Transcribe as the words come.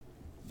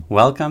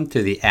Welcome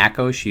to the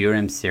Akko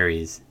Shiurim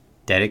series,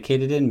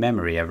 dedicated in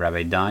memory of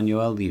Rabbi Don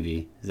Yoel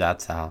Levi,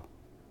 Zatzal.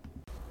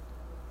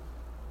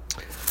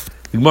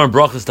 Gemara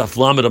Brachas Daf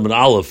Lamed Amud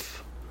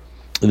Aleph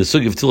in the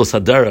Sugi of Tilas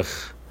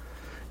Haderech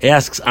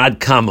asks Ad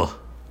Kama.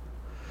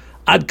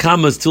 Ad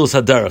Kama is Tilas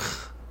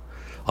Haderech.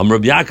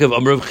 Rabbi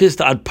Yaakov, Rav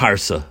Chisda Ad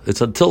Parsa. It's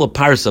until a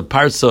Parsa.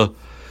 Parsa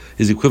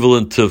is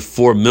equivalent to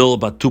 4 mil,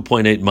 about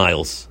 2.8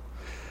 miles.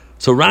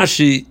 So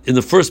Rashi, in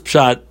the first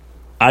pshat,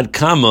 Ad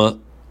Kama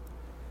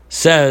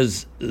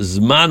says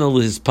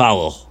Zmanul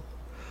Hispalel.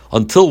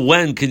 Until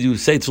when could you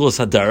say Tilas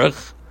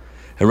Haderech?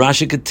 And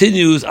Rashi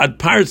continues, Ad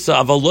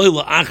Parsa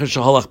avaloy la'achar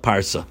shahalach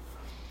Parsa.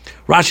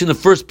 Rashi in the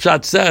first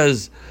pshat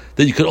says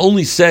that you could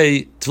only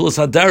say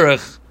Tilas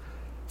Haderech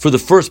for the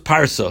first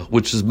Parsa,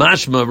 which is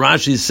mashma.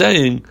 Rashi is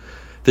saying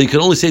that you can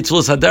only say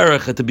Tilas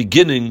Haderech at the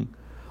beginning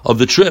of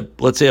the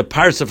trip. Let's say a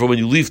Parsa from when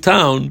you leave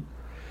town,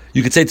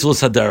 you could say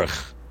Tilas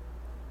Haderech.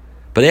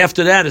 But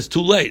after that, it's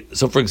too late.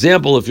 So for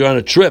example, if you're on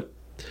a trip,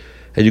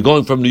 and you're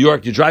going from New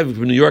York, you're driving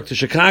from New York to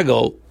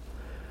Chicago,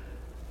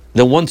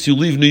 then once you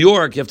leave New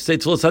York, you have to say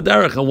Tilas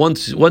Haderech, and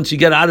once you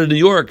get out of New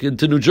York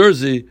into New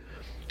Jersey,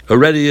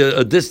 already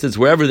a distance,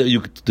 wherever that you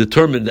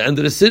determine the end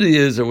of the city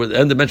is, or where the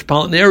end of the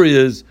metropolitan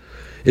area is,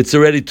 it's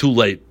already too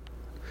late.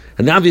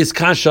 And the obvious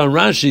kasha on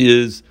Rashi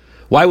is,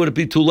 why would it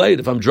be too late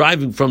if I'm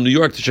driving from New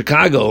York to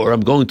Chicago, or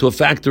I'm going to a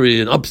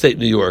factory in upstate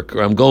New York,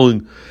 or I'm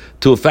going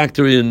to a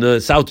factory in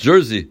South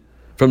Jersey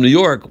from New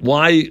York?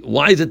 Why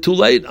is it too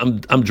late?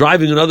 I'm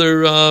driving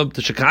another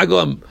to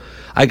Chicago.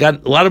 I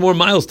got a lot of more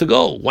miles to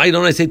go. Why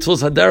don't I say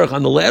Tilas Haderech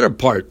on the latter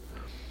part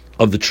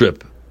of the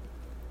trip?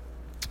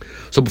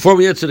 So before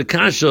we answer the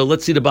kasha,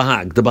 let's see the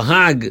Bahag. The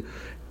Bahag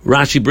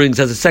Rashi brings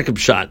as a second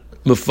shot.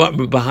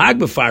 Bahag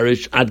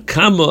Mefarish Ad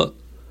Kama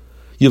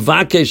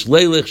Yavakesh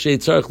Leilech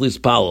Sheitzarech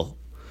Lispalel.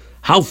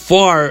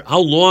 How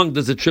long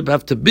does the trip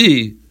have to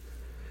be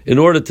in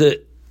order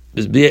to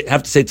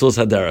have to say Tilas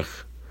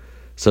Haderech?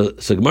 So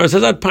Gemara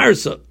says Ad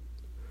Parsa,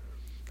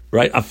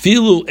 right?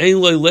 Afilu ein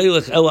loy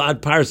leilech ela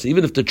ad Parsa.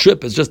 Even if the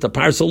trip is just a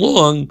Parsa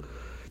long,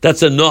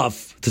 that's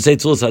enough to say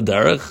Tilas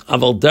Haderech.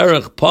 Aval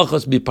derech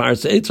pachas mi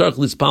Parsa eitzarch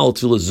lispal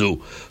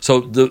tfilazu. So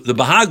the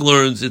Bahag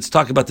learns it's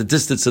talking about the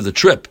distance of the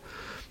trip.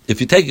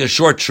 If you're taking a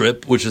short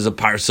trip, which is a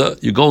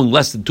Parsa, you're going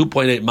less than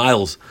 2.8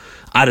 miles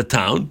out of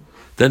town,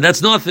 then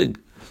that's nothing.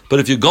 But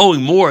if you're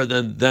going more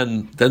than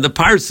the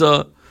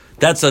Parsa,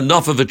 that's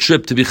enough of a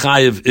trip to be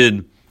chayiv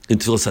in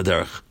Tilas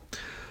Haderech.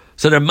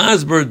 So the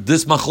Masber,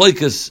 this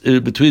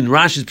machlokes between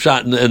Rashi's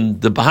pshat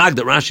and the Bahag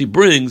that Rashi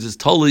brings is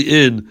totally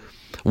in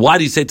why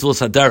do you say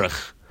Tilas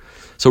Haderech?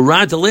 So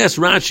the last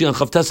Rashi on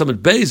Chavtes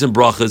Amud Beis in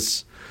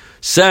Brachas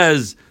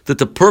says that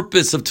the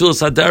purpose of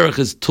Tilas Haderech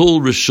is Tul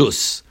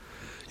Rishus.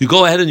 You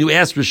go ahead and you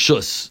ask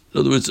Rishus.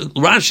 In other words,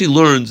 Rashi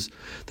learns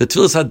that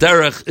Tilas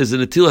Haderech is an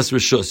Atilas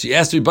Rishus. You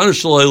ask Ribbono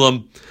Shel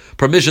Olam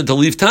permission to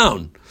leave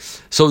town.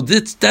 So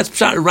that's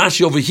pshat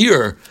Rashi over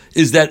here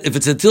is that if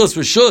it's a Tilas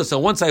Rishus,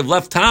 and once I've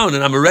left town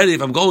and I'm already,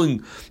 if I'm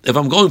going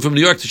from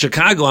New York to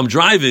Chicago, I'm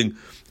driving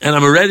and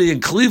I'm already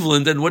in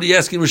Cleveland, then what are you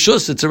asking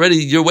Rishus? It's already,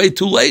 you're way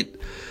too late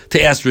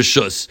to ask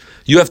Rishus.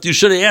 You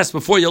should have asked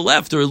before you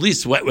left, or at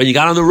least when you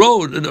got on the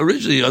road and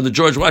originally on the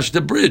George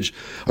Washington Bridge,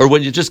 or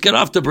when you just get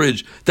off the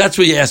bridge. That's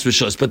where you ask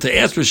Rishus. But to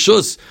ask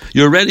Rishus,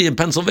 you're already in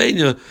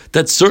Pennsylvania.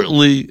 That's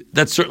certainly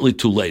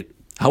too late.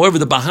 However,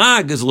 the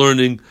Bahag is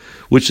learning,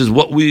 which is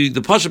what the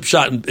Pashup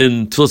shot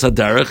in Tilas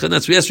Haderech, and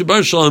that's we ask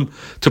Ribbono Shel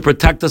Olam to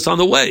protect us on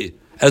the way,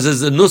 as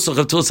is the Nusach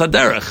of Tilas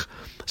Haderech.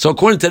 So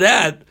according to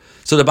that,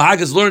 so the Bahag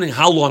is learning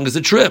how long is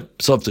the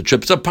trip. So if the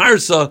trip's a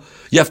Parsa,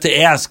 you have to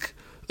ask.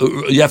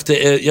 You have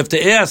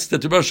to ask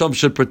that the Ribbono Shel Olam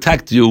should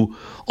protect you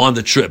on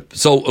the trip.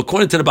 So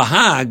according to the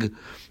Bahag,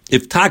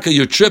 if Taka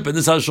your trip, and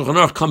this is how Shulchan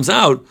Aruch comes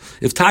out,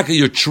 if Taka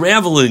you're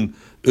traveling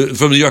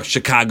from New York to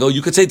Chicago,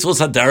 you could say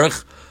Tilas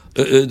Haderech.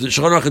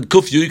 Shulchan Aruch and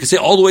Kufyu, you can say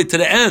all the way to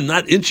the end,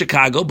 not in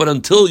Chicago, but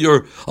until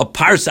you're a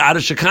Parsa out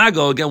of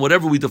Chicago. Again,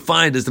 whatever we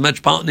defined as the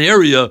metropolitan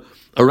area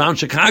around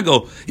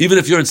Chicago. Even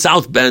if you're in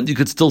South Bend, you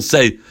could still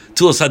say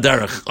Tilas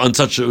Haderech on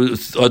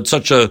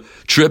such a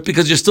trip,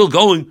 because you're still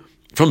going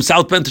from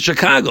South Bend to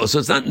Chicago. So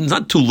it's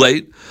not too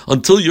late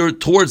until you're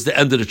towards the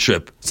end of the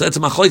trip. So that's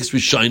a machlokes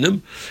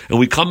rishonim, and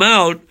we come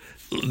out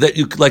that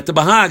you, like the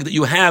Bahag, that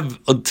you have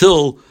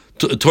until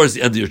towards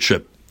the end of your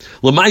trip.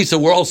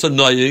 L'maisa, we're also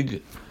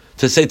noyig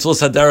to say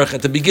Tilas Haderech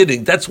at the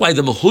beginning. That's why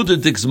the Mehuda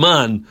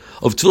Dixman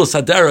of Tilas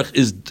Haderech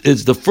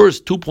is the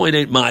first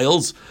 2.8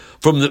 miles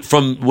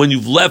from when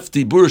you've left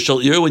the Bura Shel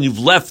Ir, when you've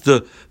left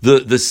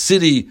the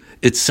city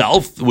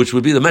itself, which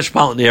would be the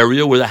metropolitan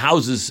area where the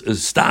houses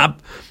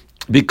stop,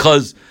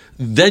 because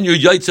then you're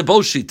Yaitze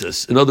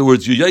Boshitas. In other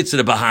words, you're Yaitze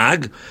the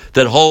Bahag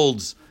that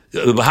holds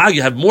the Bahag.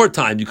 You have more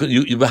time. You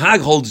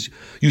Bahag holds.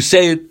 You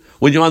say it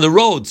when you're on the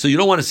road. So you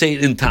don't want to say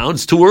it in town.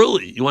 It's too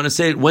early. You want to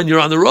say it when you're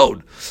on the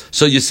road.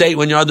 So you say it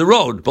when you're on the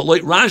road. But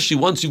like Rashi,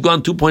 once you've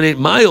gone 2.8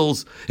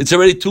 miles, it's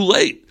already too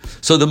late.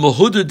 So the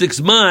Mehuda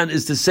Dixman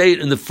is to say it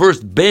in the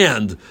first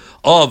band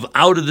of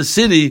out of the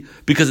city,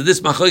 because of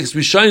this machlokes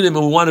rishonim, and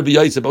we want to be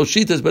Yaitze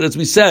Boshitas. But as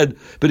we said,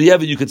 but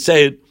you could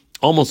say it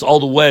almost all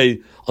the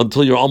way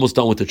until you're almost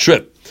done with the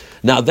trip.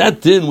 Now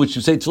that din which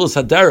you say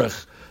Tfilas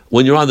HaDerech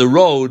when you're on the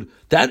road,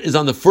 that is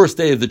on the first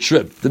day of the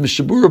trip. The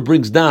Mishabura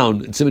brings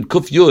down in Siman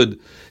Kuf Yud,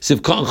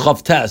 Sivkon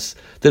Chav Tes,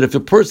 that if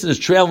a person is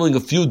traveling a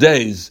few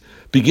days,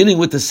 beginning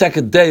with the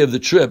second day of the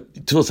trip,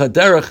 Tfilas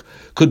HaDerech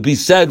could be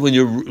said when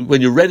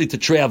you're ready to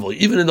travel,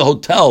 even in the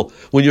hotel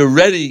when you're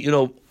ready.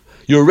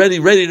 You're ready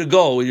to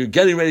go. When you're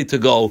getting ready to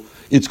go,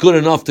 it's good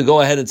enough to go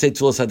ahead and say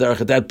Tfilas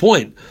HaDerech at that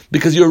point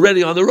because you're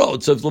already on the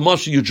road. So if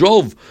Lamasha, you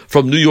drove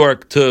from New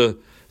York to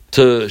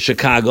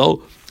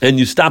Chicago and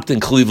you stopped in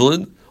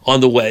Cleveland on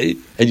the way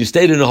and you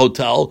stayed in a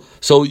hotel,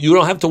 so you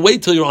don't have to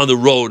wait till you're on the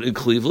road in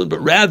Cleveland, but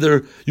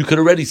rather you can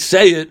already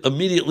say it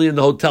immediately in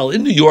the hotel.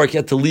 In New York, you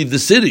have to leave the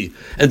city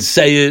and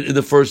say it in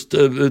the first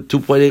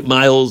 2.8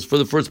 miles for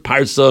the first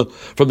parsa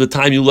from the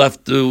time you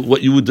left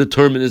what you would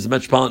determine is the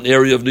metropolitan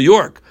area of New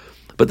York.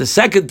 But the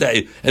second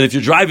day, and if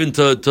you're driving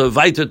to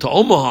Vita, to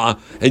Omaha,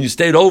 and you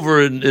stayed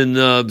over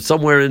in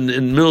somewhere in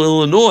middle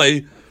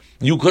Illinois,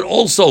 you could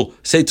also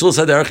say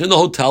Tfilas HaDerech in the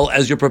hotel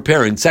as you're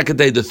preparing. Second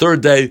day, the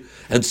third day,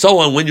 and so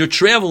on, when you're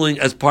traveling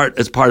as part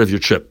of your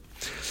trip.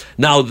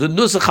 Now, the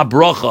Nusach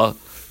HaBracha,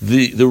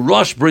 the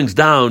Rosh brings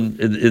down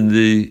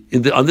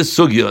in on this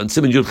sugya, in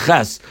Siman Yud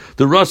Ches,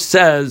 the Rosh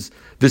says,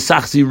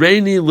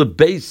 V'sachzireni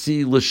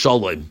lebeisi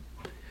l'shalom.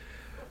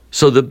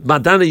 So the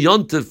Madana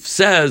Yontif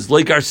says,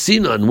 like our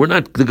Sinan, we're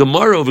not, the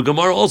Gemara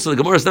also, the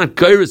Gemara is not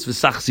Geiris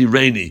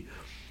V'sachzireni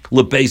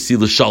lebeisi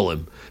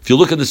l'shalom. If you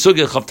look at the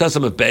Sugya Chav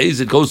Tesam of Beis,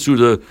 it goes through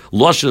the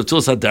Lashon of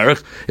Tfilas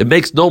HaDerech. It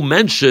makes no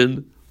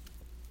mention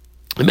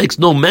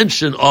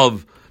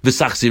of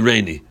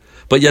V'sachzireni.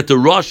 But yet the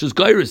Rosh is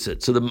Geiris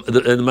it. So the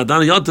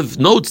Madana Yontif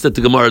notes that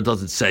the Gemara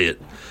doesn't say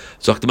it.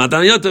 So the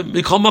Madana Yontif,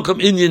 Mikol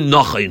Makom Inyan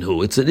Nachain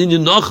Hu. It's an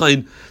Inyan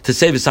Nachain to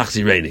say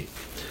V'sachzireni.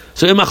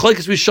 So in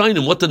Machlokes we shine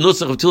him what the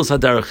Nusach of Tfilas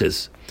HaDerech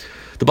is.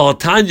 The Baal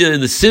Tanya in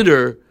the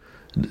Siddur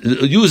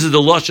uses the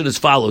Lashon as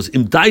follows: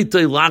 Im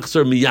daitei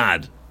lachzor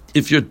miyad.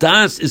 If your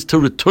das is to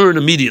return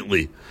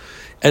immediately,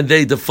 and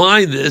they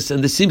define this,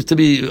 and this seems to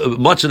be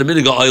much in the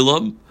Minig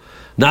HaOlam,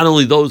 not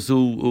only those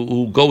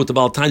who go with the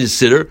Baal Tanya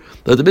Siddur,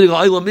 but the Minig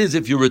HaOlam is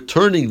if you're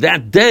returning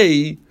that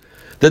day,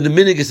 then the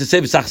Minig is to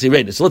say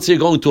V'sachzireni. So let's say you're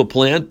going to a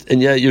plant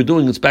and you're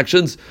doing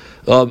inspections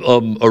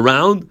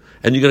around,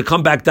 and you're going to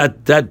come back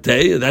that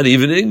day, that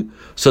evening.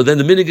 So then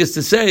the Minig is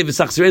to say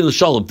V'sachzireni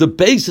l'shalom. The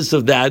basis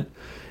of that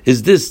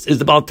is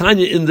the Baal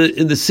Tanya in the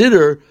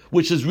Siddur,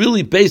 which is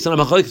really based on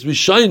a Machlokes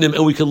Rishonim,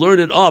 and we can learn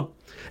it up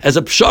as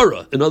a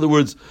pshara. In other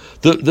words,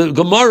 the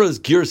Gemara's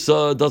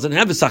girsa doesn't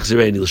have a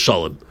V'sachzireni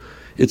l'shalom.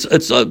 It's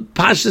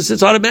pashtus.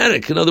 It's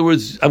automatic. In other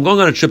words, I'm going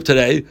on a trip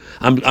today.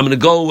 I'm going to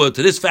go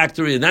to this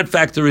factory and that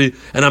factory,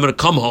 and I'm going to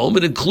come home.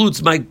 It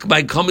includes my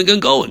coming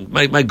and going,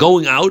 my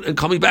going out and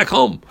coming back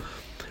home.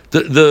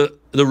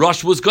 The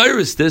Rosh was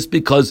geiris this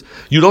because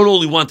you don't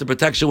only want the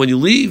protection when you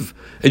leave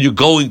and you're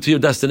going to your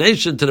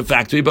destination, to the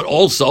factory, but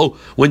also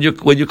when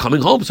you're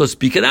coming home. So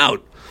speak it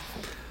out.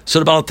 So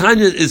the Baal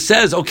Tanya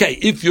says, okay,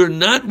 if you're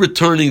not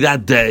returning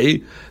that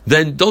day,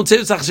 then don't say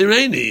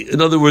V'sachzireni. In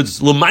other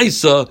words,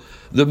 L'maisa,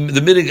 the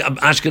minig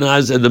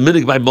Ashkenaz and the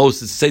minig by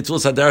most is to say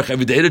Tfilas HaDerech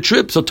every day of the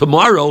trip. So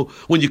tomorrow,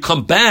 when you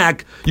come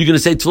back, you're going to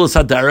say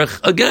Tfilas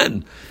HaDerech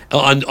again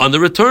on the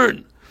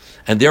return.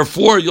 And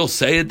therefore, you'll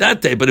say it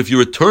that day. But if you're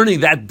returning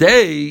that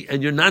day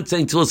and you're not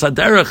saying Tfilas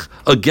HaDerech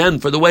again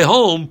for the way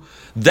home,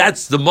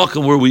 that's the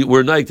makom where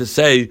we're like to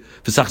say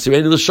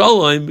V'sachzireni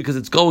l'shalom because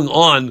it's going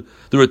on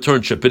the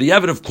return trip. But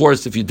even, of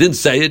course, if you didn't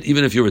say it,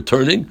 even if you're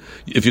returning,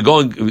 if you're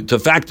going to a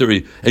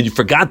factory and you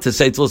forgot to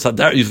say Tfilas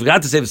HaDerech, you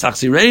forgot to say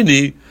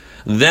V'sachzireni,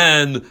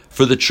 then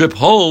for the trip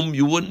home,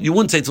 you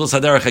wouldn't say Tfilas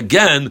HaDerech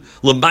again.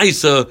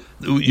 L'maisa,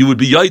 you would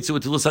be yaitzu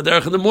with Tfilas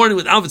HaDerech in the morning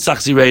without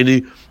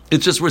V'sachzireni.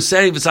 It's just we're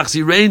saying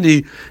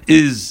V'sachzireni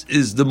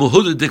is the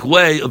muhudic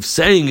way of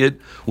saying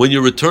it when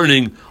you're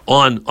returning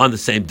on the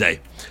same day.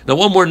 Now,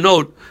 one more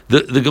note: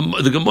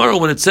 the Gemara,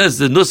 when it says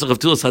the nusach of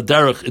Tfilas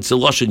HaDerech, it's a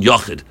lashon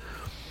yachid.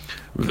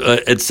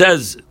 It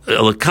says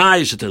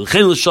Elakai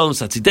shetelchein l'shalom,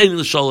 satzideni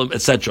l'shalom,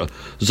 etc.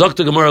 Zok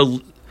the Gemara.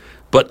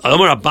 But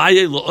Amar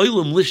Abaye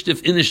lo'olam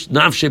lishtif inish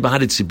nafshe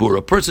b'hadit tzibur.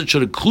 A person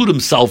should include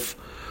himself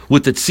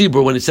with the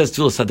tzibur when it says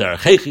Tfilas HaDerech.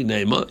 Heichi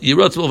neima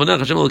yirot v'ovanach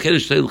Hashem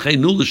l'kedesh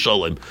telcheinu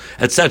l'shalom,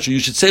 etc. You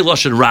should say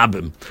lashon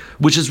rabim,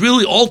 which is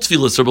really all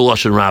tefillas are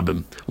lashon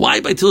rabim. Why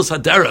by Tfilas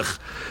HaDerech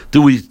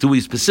do we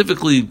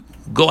specifically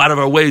go out of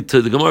our way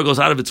to? The Gemara goes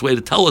out of its way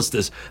to tell us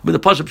this. I mean, the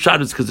Pashup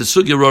Shad is because the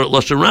Sugya wrote it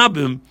lashon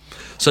rabim.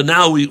 So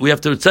now we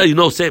have to tell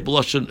you, say it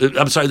b'lashon.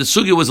 I'm sorry, the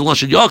sugya was a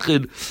lashon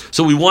yachid,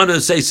 so we want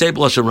to say it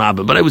b'lashon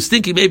rabim. But I was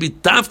thinking maybe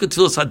Tafka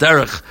Tfilas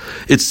HaDerech,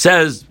 it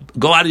says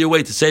go out of your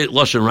way to say it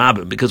lashon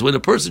rabim, because when a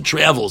person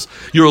travels,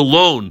 you're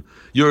alone.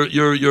 You're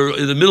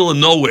in the middle of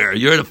nowhere.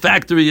 You're at a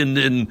factory in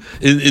the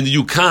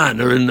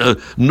Yukon or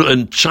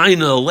in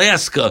China,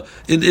 Alaska,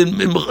 in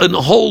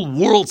the whole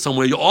world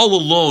somewhere. You're all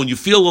alone. You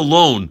feel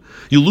alone.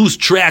 You lose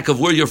track of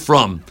where you're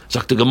from.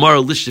 You're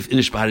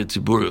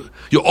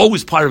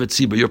always part of a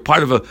tzibur. You're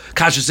part of a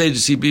Kasher Seder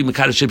Tzibur,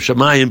 Mekadeshim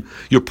Shamayim.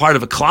 You're part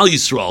of a Klal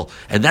Yisrael,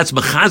 and that's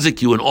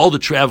mechazik you in all the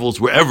travels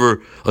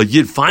wherever a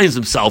yid finds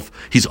himself.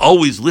 He's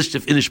always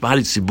lishtif inish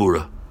b'hadit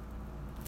tzibura.